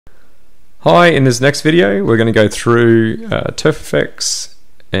Hi, in this next video we're going to go through turf effects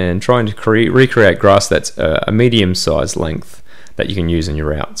and trying to recreate grass that's a medium-sized length that you can use in your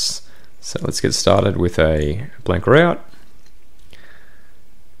routes. So let's get started with a blank route.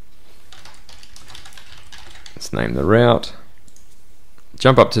 Let's name the route.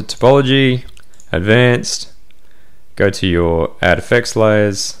 Jump up to topology, advanced, go to your add effects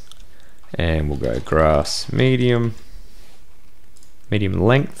layers, and we'll go grass medium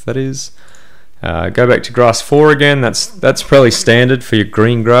length, that is. Go back to grass 4 again. That's probably standard for your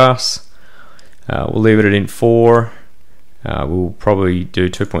green grass. We'll leave it at int 4. We'll probably do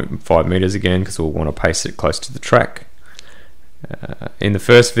 2.5 meters again because we'll want to paste it close to the track. In the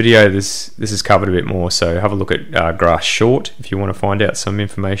first video this is covered a bit more, so have a look at grass short if you want to find out some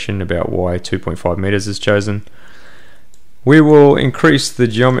information about why 2.5 meters is chosen. We will increase the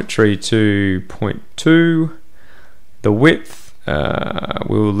geometry to 0.2. The width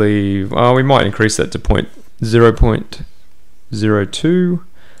we'll leave, we might increase that to 0.02.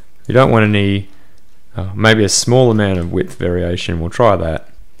 We don't want any, maybe a small amount of width variation, we'll try that.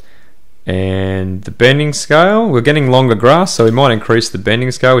 And the bending scale, we're getting longer grass, so we might increase the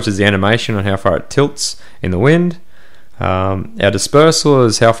bending scale, which is the animation on how far it tilts in the wind. Our dispersal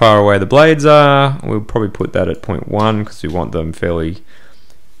is how far away the blades are. We'll probably put that at 0.1 because we want them fairly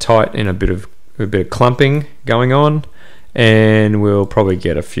tight in a bit of clumping going on. And we'll probably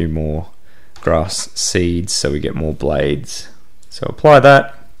get a few more grass seeds so we get more blades. So apply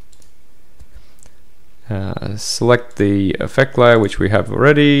that. Select the effect layer, which we have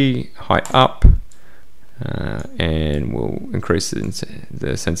already, height up, and we'll increase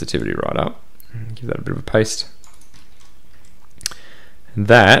the sensitivity right up. Give that a bit of a paste. And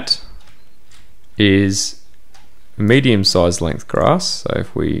that is medium-sized length grass. So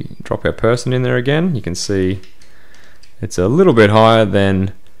if we drop our person in there again, you can see it's a little bit higher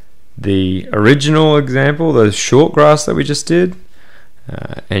than the original example, the short grass that we just did,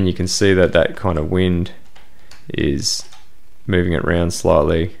 and you can see that that kind of wind is moving it around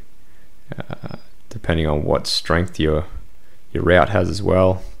slightly, depending on what strength your route has as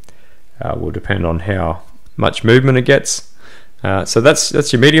well. Will depend on how much movement it gets. So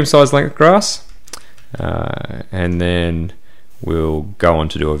that's your medium-sized length grass, and then we'll go on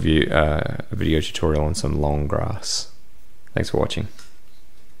to do a video tutorial on some long grass. Thanks for watching.